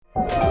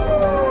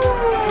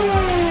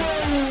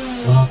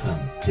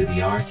the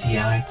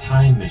RTI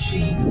Time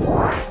Machine.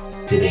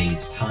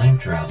 Today's time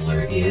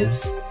traveler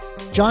is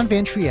John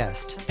Van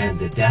Trieste. and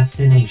the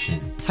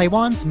destination.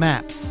 Taiwan's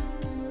maps.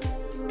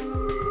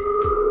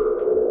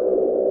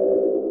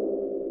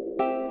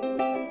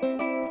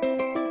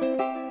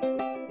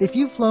 If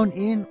you've flown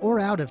in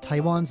or out of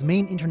Taiwan's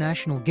main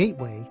international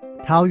gateway,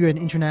 Taoyuan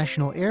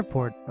International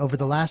Airport, over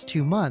the last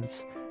 2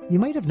 months, you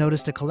might have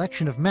noticed a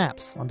collection of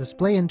maps on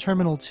display in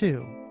Terminal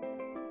 2.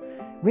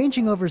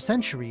 Ranging over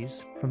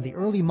centuries, from the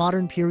early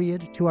modern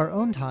period to our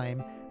own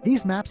time,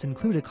 these maps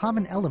include a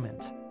common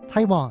element: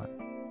 Taiwan.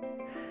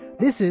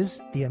 This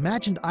is the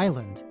imagined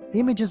island,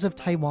 Images of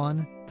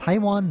Taiwan,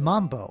 Taiwan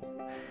Mambo,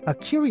 a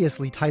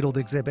curiously titled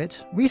exhibit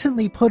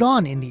recently put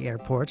on in the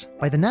airport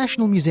by the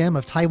National Museum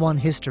of Taiwan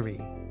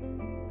History.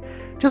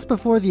 Just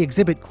before the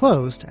exhibit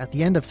closed at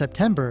the end of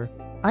September,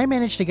 I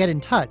managed to get in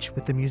touch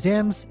with the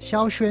museum's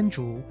Hsiao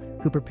Hsuan-chu,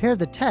 who prepared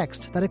the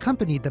text that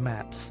accompanied the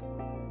maps.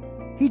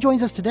 He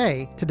joins us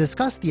today to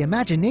discuss the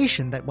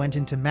imagination that went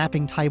into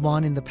mapping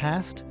Taiwan in the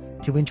past,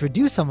 to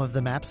introduce some of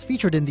the maps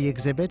featured in the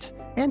exhibit,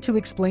 and to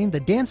explain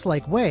the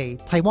dance-like way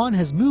Taiwan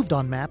has moved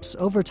on maps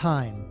over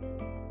time.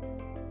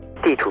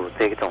 地图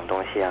这种东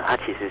西啊，它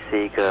其实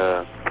是一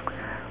个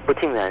不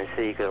尽然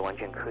是一个完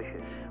全科学。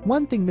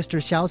 One thing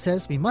Mr. Hsiao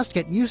says we must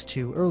get used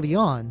to early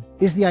on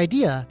is the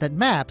idea that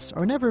maps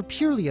are never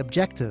purely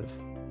objective.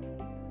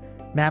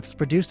 Maps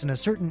produced in a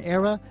certain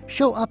era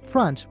show up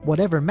front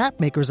whatever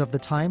mapmakers of the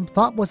time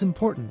thought was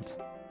important.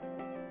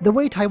 The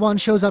way Taiwan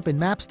shows up in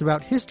maps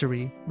throughout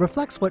history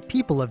reflects what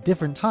people of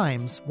different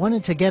times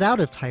wanted to get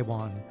out of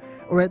Taiwan,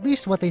 or at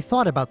least what they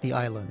thought about the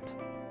island.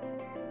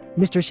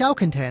 Mr. Hsiao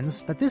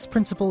contends that this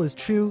principle is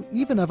true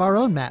even of our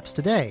own maps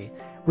today,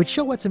 which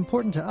show what's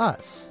important to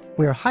us,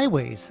 where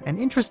highways and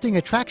interesting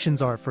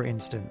attractions are, for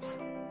instance.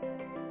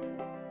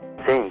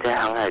 所以你在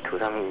航海图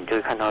上面，你就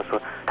会看到说，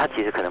它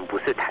其实可能不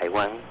是台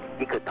湾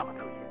一个岛出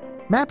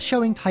现。 Maps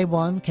showing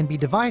Taiwan can be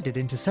divided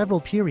into several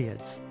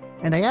periods,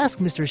 and I asked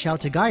Mr. Hsiao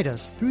to guide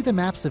us through the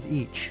maps of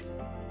each.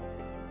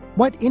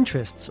 What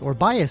interests or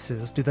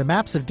biases do the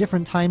maps of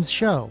different times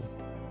show?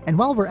 And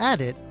while we're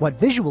at it, what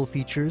visual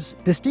features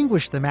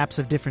distinguish the maps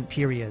of different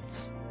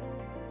periods?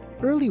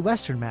 Early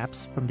Western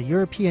maps from the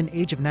European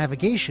Age of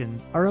Navigation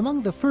are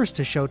among the first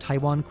to show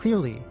Taiwan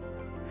clearly.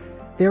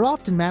 They're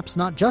often maps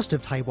not just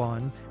of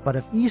Taiwan, but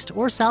of East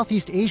or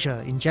Southeast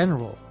Asia in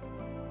general.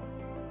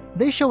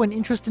 They show an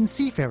interest in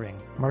seafaring,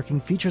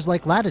 marking features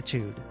like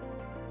latitude.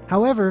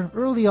 However,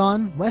 early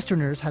on,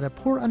 Westerners had a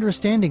poor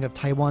understanding of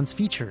Taiwan's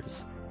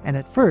features, and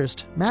at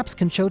first, maps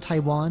can show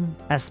Taiwan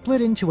as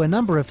split into a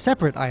number of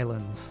separate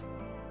islands.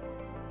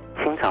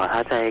 清朝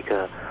它在一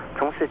个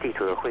中式地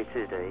图的绘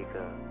制的一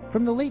个。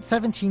 From the late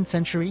 17th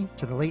century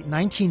to the late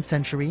 19th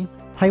century,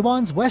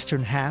 Taiwan's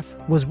western half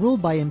was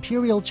ruled by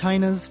Imperial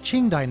China's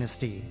Qing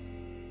dynasty.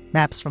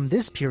 Maps from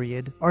this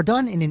period are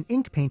done in an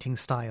ink painting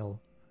style.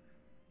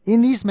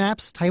 In these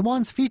maps,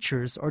 Taiwan's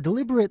features are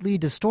deliberately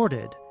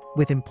distorted,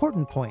 with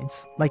important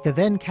points, like the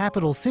then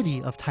capital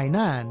city of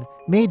Tainan,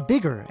 made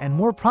bigger and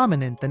more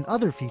prominent than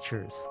other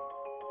features.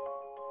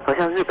 好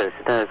像日本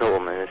时代的时候，我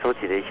们收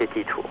集的一些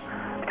地图，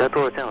比较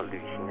多的这种旅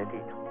行的地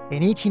图。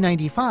 In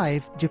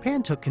 1895,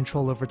 Japan took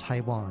control over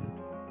Taiwan.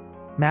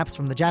 Maps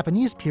from the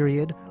Japanese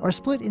period are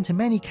split into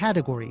many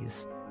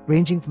categories,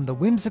 ranging from the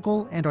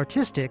whimsical and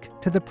artistic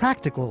to the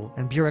practical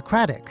and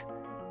bureaucratic.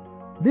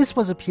 This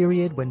was a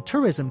period when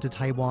tourism to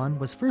Taiwan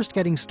was first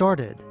getting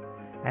started,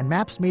 and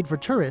maps made for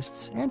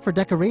tourists and for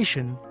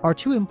decoration are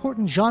two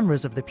important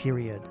genres of the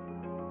period.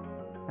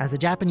 As a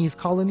Japanese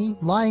colony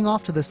lying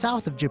off to the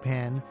south of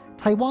Japan,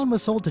 Taiwan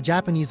was sold to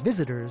Japanese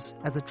visitors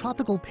as a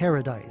tropical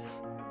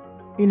paradise.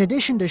 In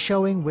addition to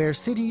showing where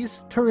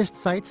cities, tourist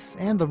sites,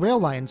 and the rail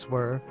lines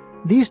were,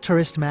 these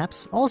tourist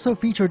maps also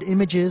featured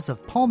images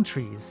of palm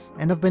trees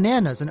and of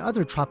bananas and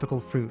other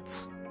tropical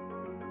fruits.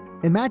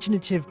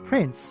 Imaginative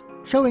prints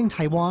showing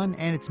Taiwan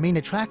and its main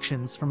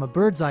attractions from a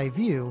bird's-eye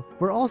view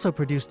were also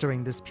produced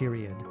during this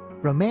period,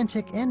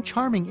 romantic and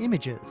charming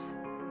images.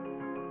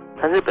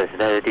 它日本时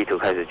代的地图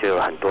开始就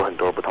有很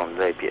多不同的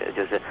类别，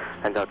就是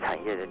按照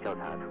产业的调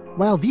查图。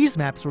 While these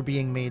maps were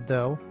being made,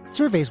 though,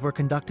 surveys were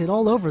conducted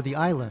all over the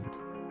island.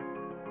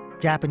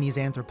 Japanese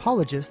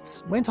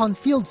anthropologists went on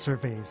field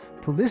surveys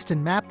to list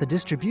and map the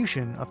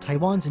distribution of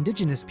Taiwan's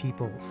indigenous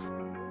peoples.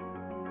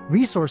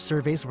 Resource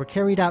surveys were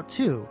carried out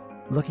too,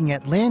 looking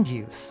at land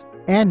use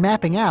and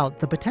mapping out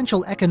the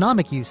potential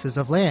economic uses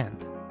of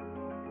land.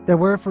 There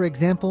were, for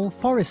example,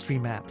 forestry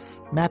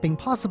maps, mapping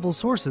possible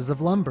sources of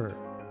lumber.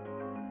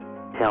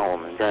 像我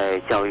们在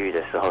教育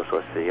的时候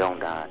所使用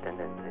的啊等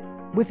等这些。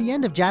 With the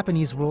end of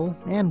Japanese rule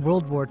and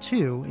World War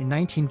II in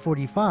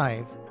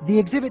 1945, the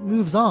exhibit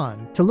moves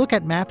on to look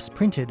at maps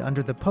printed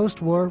under the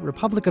post-war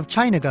Republic of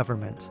China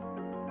government.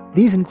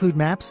 These include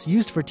maps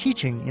used for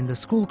teaching in the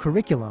school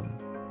curriculum.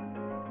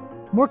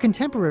 More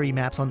contemporary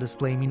maps on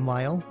display,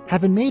 meanwhile,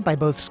 have been made by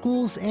both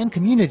schools and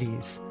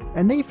communities,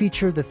 and they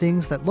feature the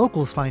things that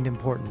locals find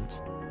important.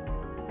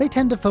 They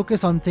tend to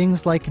focus on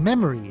things like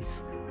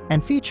memories,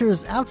 and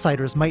features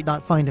outsiders might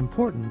not find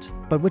important,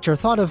 but which are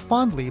thought of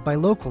fondly by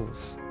locals.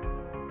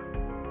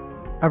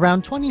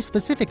 Around 20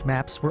 specific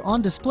maps were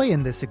on display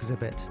in this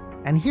exhibit,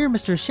 and here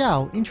Mr.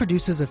 Hsiao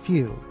introduces a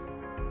few.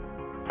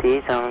 第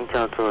一张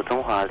叫做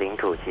中华领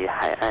土及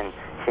海岸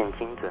线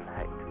精准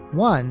海图。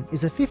 One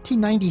is a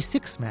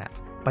 1596 map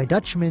by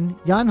Dutchman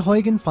Jan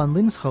Huygen van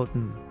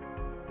Linschoten.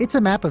 It's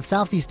a map of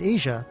Southeast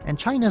Asia and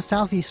China's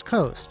southeast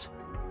coast.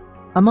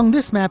 Among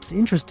this map's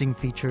interesting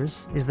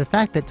features is the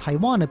fact that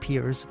Taiwan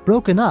appears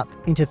broken up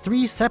into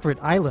 3 separate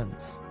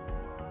islands.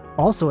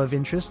 Also of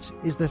interest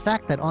is the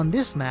fact that on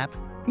this map,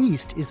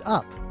 east is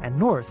up and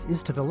north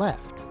is to the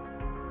left.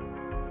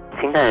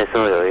 清代的时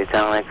候有一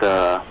张那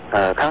个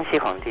康熙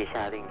皇帝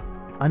下令。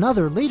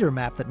 Another later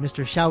map that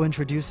Mr. Hsiao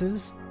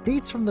introduces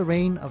dates from the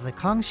reign of the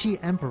Kangxi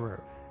Emperor,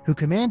 who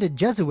commanded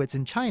Jesuits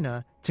in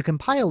China to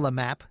compile a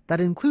map that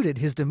included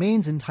his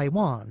domains in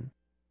Taiwan.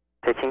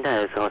 在清代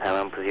的时候，台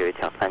湾不是有一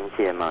条藩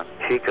界吗？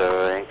区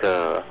隔那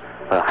个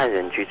汉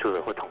人居住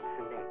的或统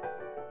治内。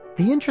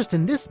 The interest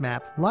in this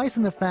map lies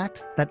in the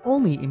fact that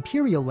only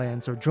imperial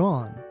lands are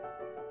drawn.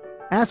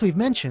 As we've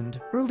mentioned,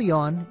 early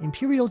on,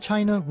 Imperial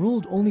China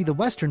ruled only the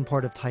western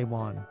part of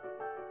Taiwan.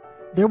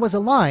 There was a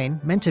line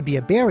meant to be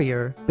a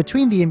barrier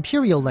between the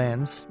imperial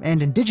lands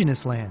and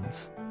indigenous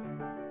lands.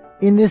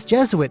 In this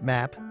Jesuit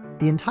map,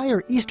 the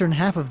entire eastern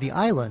half of the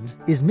island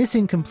is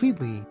missing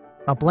completely,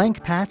 a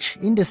blank patch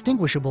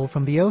indistinguishable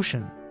from the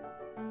ocean.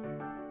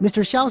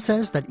 Mr. Hsiao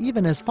says that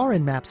even as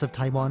foreign maps of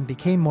Taiwan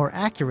became more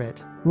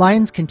accurate,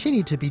 lines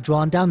continued to be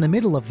drawn down the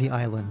middle of the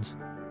island,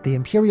 the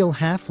imperial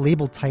half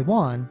labeled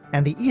Taiwan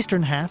and the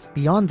eastern half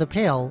beyond the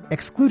pale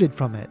excluded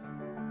from it.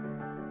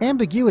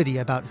 Ambiguity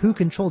about who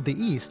controlled the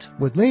east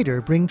would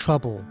later bring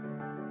trouble.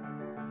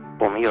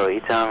 我们有一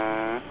张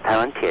台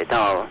湾铁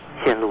道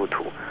线路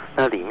图，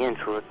那里面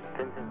除了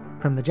真正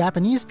From the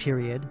Japanese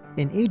period,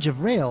 in Age of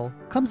Rail,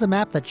 comes a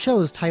map that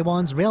shows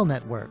Taiwan's rail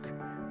network,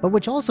 but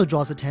which also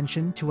draws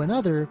attention to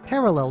another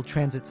parallel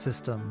transit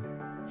system,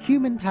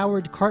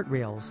 human-powered cart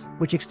rails,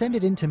 which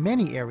extended into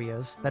many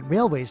areas that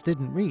railways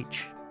didn't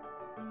reach.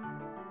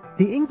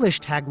 The English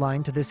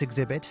tagline to this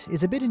exhibit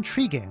is a bit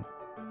intriguing.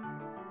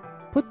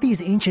 Put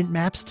these ancient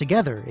maps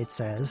together, it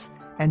says,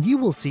 and you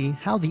will see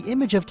how the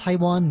image of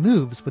Taiwan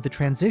moves with the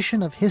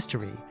transition of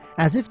history,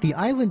 as if the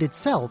island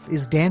itself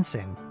is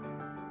dancing.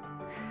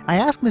 I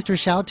asked Mr.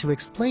 Hsiao to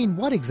explain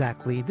what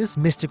exactly this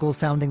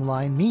mystical-sounding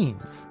line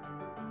means.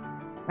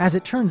 As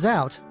it turns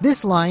out,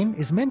 this line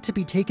is meant to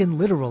be taken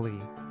literally.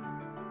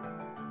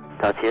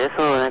 早期的时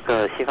候，那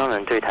个西方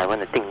人对台湾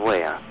的定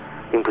位啊，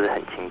并不是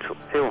很清楚，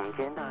所以我们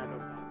今天大家都。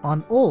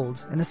 On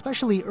old, and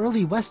especially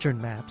early Western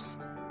maps,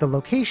 the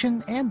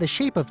location and the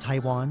shape of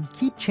Taiwan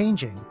keep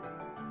changing.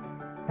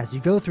 As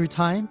you go through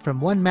time from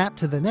one map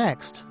to the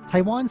next,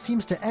 Taiwan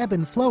seems to ebb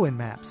and flow in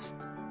maps.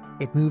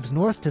 It moves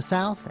north to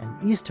south and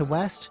east to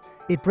west,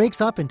 it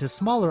breaks up into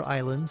smaller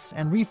islands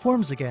and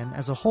reforms again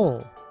as a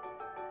whole.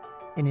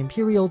 In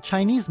imperial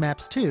Chinese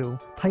maps too,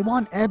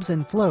 Taiwan ebbs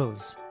and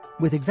flows,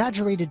 with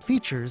exaggerated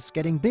features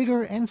getting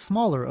bigger and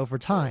smaller over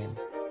time.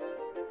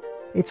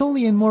 It's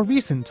only in more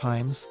recent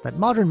times that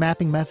modern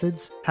mapping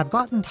methods have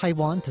gotten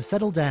Taiwan to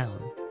settle down.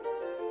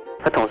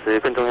 它同时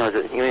更重要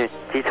的是，因为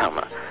机场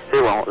嘛，所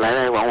以来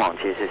来往往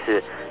其实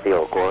是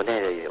有国内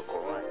的也有国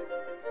外。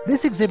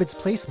 This exhibit's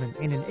placement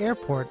in an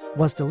airport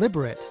was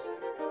deliberate.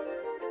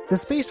 The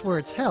space where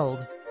it's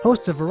held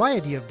hosts a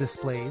variety of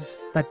displays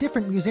that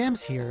different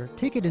museums here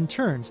take it in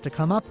turns to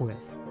come up with.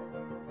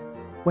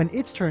 When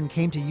its turn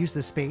came to use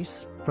the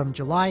space, from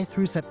July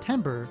through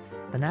September,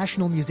 the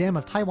National Museum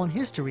of Taiwan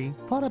History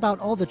thought about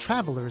all the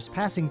travelers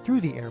passing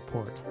through the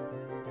airport.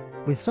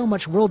 With so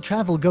much world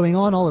travel going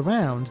on all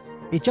around,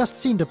 it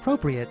just seemed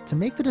appropriate to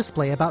make the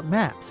display about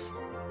maps.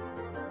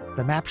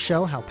 The maps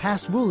show how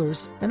past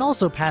rulers, and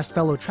also past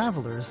fellow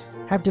travelers,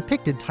 have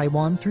depicted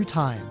Taiwan through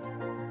time.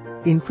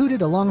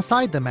 Included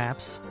alongside the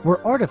maps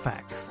were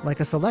artifacts like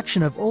a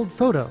selection of old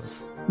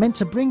photos, meant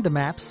to bring the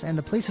maps and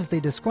the places they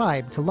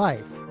describe to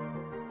life.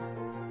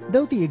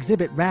 Though the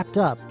exhibit wrapped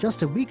up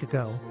just a week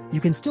ago, you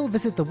can still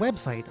visit the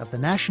website of the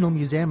National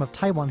Museum of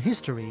Taiwan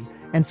History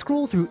and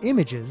scroll through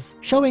images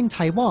showing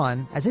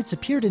Taiwan as it's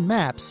appeared in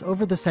maps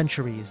over the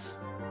centuries.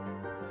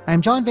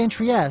 I'm John Van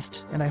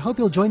Trieste, and I hope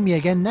you'll join me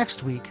again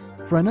next week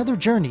for another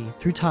journey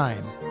through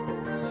time.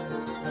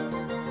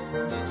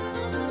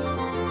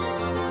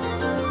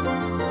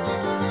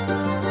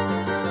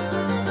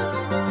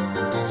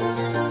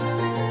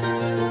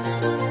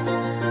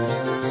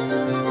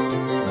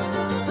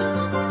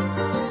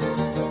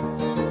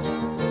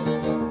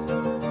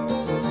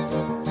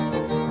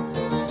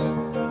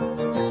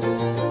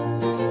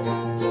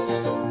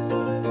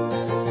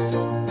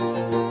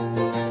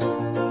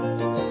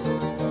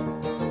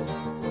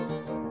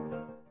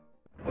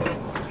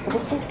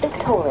 This is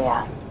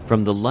Victoria.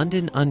 From the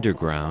London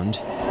Underground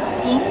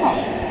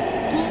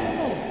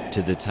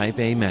to the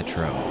Taipei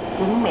Metro,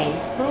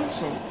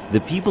 Station. the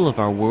people of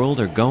our world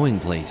are going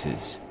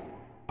places.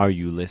 Are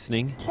you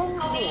listening? Turn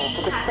clear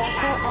to the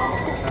Central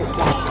and District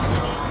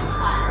Line.